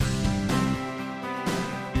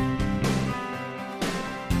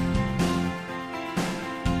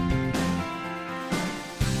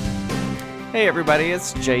Hey everybody,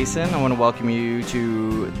 it's Jason. I want to welcome you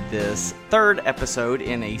to this third episode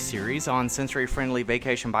in a series on sensory-friendly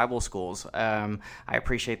vacation Bible schools. I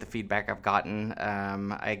appreciate the feedback I've gotten.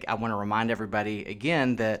 I want to remind everybody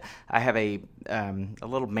again that I have a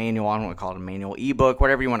little manual, I don't want to call it a manual, ebook,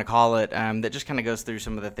 whatever you want to call it, that just kind of goes through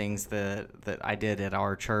some of the things that I did at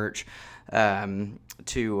our church to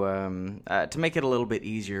make it a little bit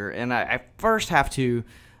easier. And I first have to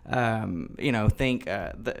thank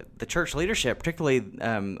the church leadership, particularly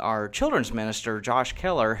our children's minister, Josh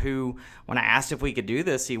Keller, who, when I asked if we could do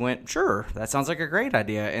this, he went, "Sure, that sounds like a great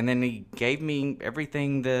idea." And then he gave me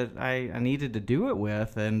everything that I needed to do it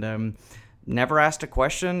with, and never asked a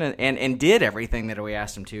question, and did everything that we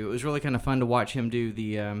asked him to. It was really kind of fun to watch him do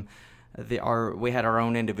we had our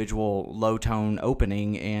own individual low tone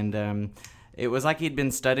opening, and it was like he'd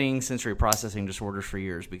been studying sensory processing disorders for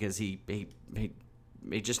years, because he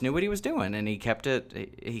just knew what he was doing, and he kept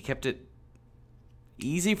it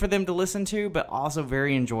easy for them to listen to, but also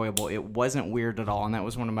very enjoyable. It wasn't weird at all, and that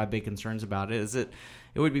was one of my big concerns about it, is that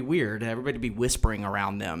it would be weird, everybody be whispering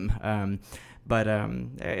around them. But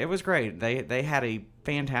it was great. They had a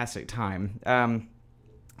fantastic time. A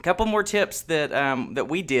couple more tips that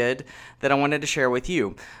we did that I wanted to share with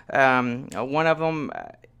you. One of them,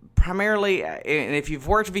 primarily, and if you've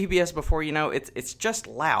worked VBS before, you know it's just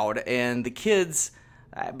loud, and the kids,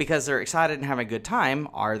 because they're excited and having a good time,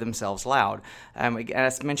 are themselves loud.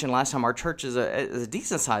 As I mentioned last time, our church is a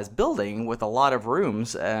decent-sized building with a lot of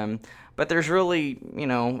rooms, but there's really,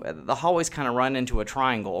 the hallways kind of run into a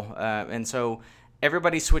triangle, and so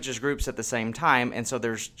everybody switches groups at the same time, and so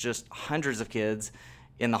there's just hundreds of kids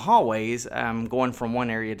in the hallways, going from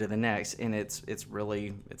one area to the next, and it's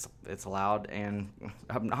really loud and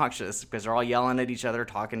obnoxious, because they're all yelling at each other,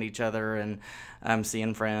 talking to each other, and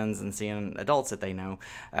seeing friends and seeing adults that they know.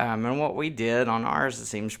 And what we did on ours, it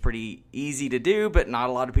seems pretty easy to do, but not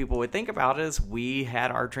a lot of people would think about it, is we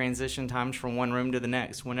had our transition times from one room to the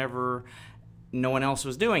next whenever no one else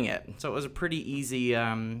was doing it. So it was a pretty easy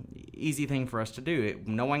thing for us to do.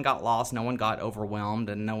 No one got lost, no one got overwhelmed,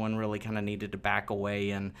 and no one really kind of needed to back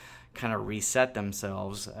away and kind of reset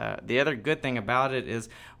themselves. The other good thing about it is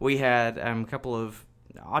we had a couple of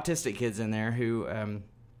autistic kids in there who, I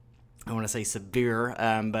want to say severe,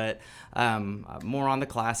 but more on the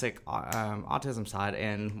classic autism side.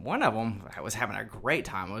 And one of them was having a great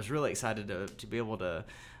time. I was really excited to be able to.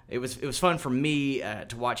 It was fun for me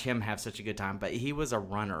to watch him have such a good time. But he was a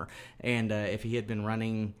runner, and if he had been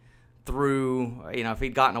running through, if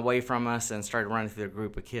he'd gotten away from us and started running through a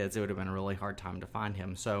group of kids, it would have been a really hard time to find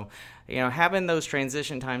him. So, having those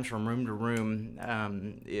transition times from room to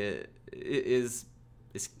room is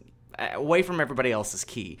away from everybody else is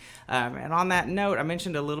key. And on that note, I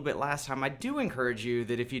mentioned a little bit last time, I do encourage you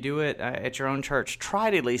that if you do it at your own church, try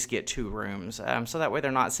to at least get two rooms, so that way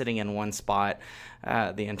they're not sitting in one spot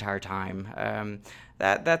the entire time.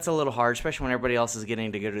 That's a little hard, especially when everybody else is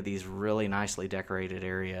getting to go to these really nicely decorated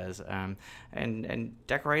areas, and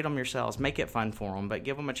decorate them yourselves. Make it fun for them, but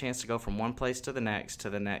give them a chance to go from one place to the next, to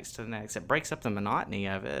the next, to the next. It breaks up the monotony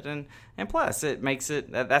of it, and plus it makes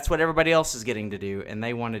it, that's what everybody else is getting to do, and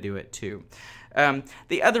they want to do it too.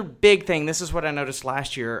 The other big thing, this is what I noticed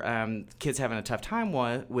last year, kids having a tough time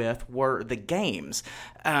with were the games.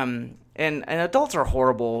 And adults are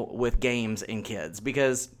horrible with games and kids,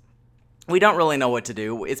 because we don't really know what to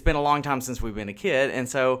do. It's been a long time since we've been a kid, and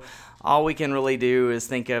so all we can really do is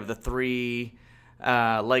think of the three-legged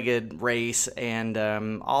race and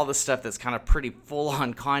all the stuff that's kind of pretty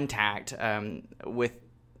full-on contact with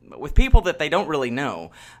people that they don't really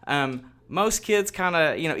know. Most kids kind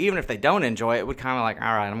of, even if they don't enjoy it, would kind of like,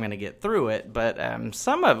 all right, I'm going to get through it. But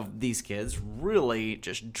some of these kids really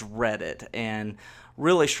just dread it and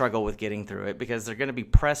really struggle with getting through it, because they're going to be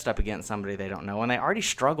pressed up against somebody they don't know, and they already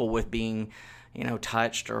struggle with being,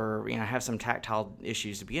 touched, or have some tactile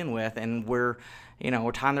issues to begin with, and we're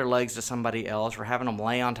tying their legs to somebody else, we're having them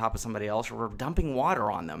lay on top of somebody else, or we're dumping water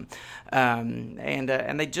on them, and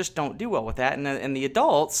they just don't do well with that. And the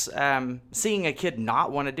adults, seeing a kid not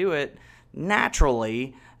want to do it,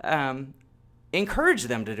 naturally encourage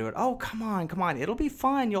them to do it. Oh, come on, it'll be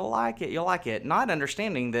fun, you'll like it, not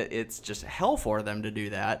understanding that it's just hell for them to do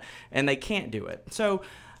that, and they can't do it. So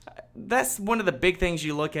that's one of the big things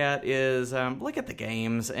you look at, is look at the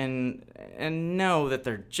games and know that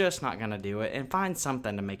they're just not going to do it, and find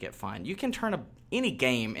something to make it fun. You can turn any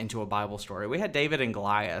game into a Bible story. We had David and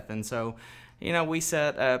Goliath, and so we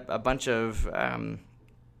set a bunch of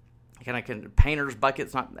kind of painters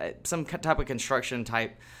buckets, not some type of construction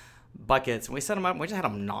type buckets, and we set them up, and we just had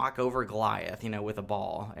them knock over Goliath, with a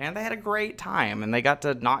ball. And they had a great time, and they got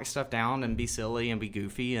to knock stuff down and be silly and be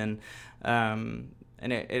goofy, and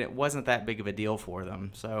it wasn't that big of a deal for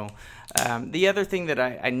them. So the other thing that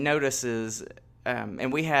I notice is,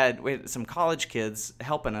 and we had some college kids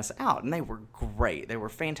helping us out, and they were great. They were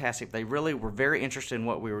fantastic. They really were very interested in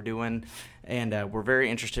what we were doing, and were very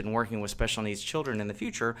interested in working with special needs children in the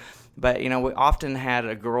future. But, we often had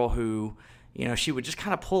a girl who, she would just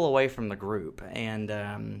kind of pull away from the group and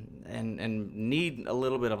need a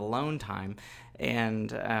little bit of alone time.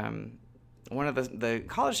 And one of the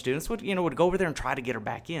college students would go over there and try to get her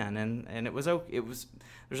back in, and it was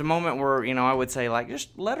there's a moment where I would say, like,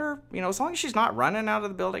 just let her, as long as she's not running out of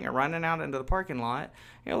the building or running out into the parking lot,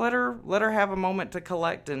 let her have a moment to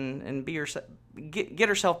collect and be herself, get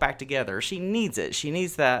herself back together. She needs it. She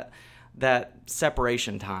needs that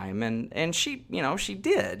separation time, and she she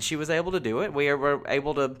did. She was able to do it. We were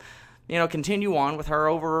able to continue on with her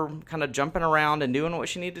over kind of jumping around and doing what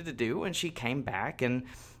she needed to do, and she came back and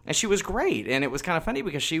she was great. And it was kind of funny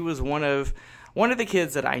because she was one of the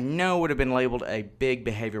kids that I know would have been labeled a big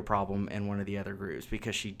behavior problem in one of the other groups,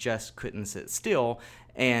 because she just couldn't sit still,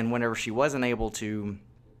 and whenever she wasn't able to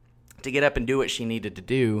get up and do what she needed to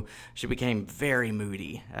do, she became very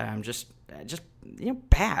moody, just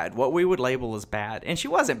bad, what we would label as bad. And she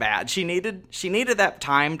wasn't bad. She needed that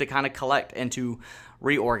time to kind of collect and to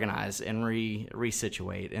reorganize and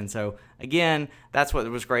resituate. And so again, that's what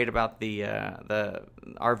was great about the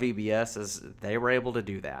our VBS, is they were able to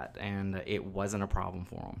do that, and it wasn't a problem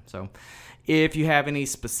for them. So if you have any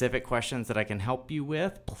specific questions that I can help you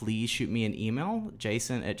with, please shoot me an email,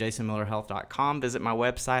 jason@jasonmillerhealth.com. Visit my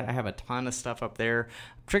website. I have a ton of stuff up there,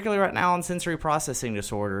 particularly right now on sensory processing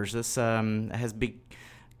disorders. This has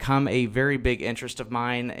become a very big interest of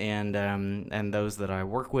mine, and those that I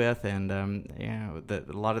work with, and a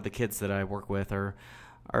lot of the kids that I work with are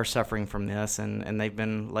suffering from this, and they've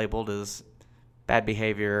been labeled as bad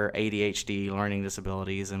behavior, ADHD, learning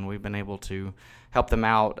disabilities, and we've been able to help them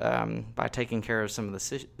out by taking care of some of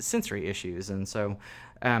the sensory issues. And so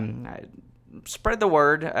spread the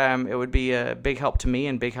word. It would be a big help to me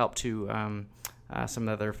and big help to some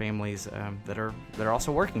other families that are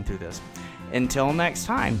also working through this. Until next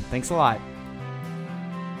time, thanks a lot.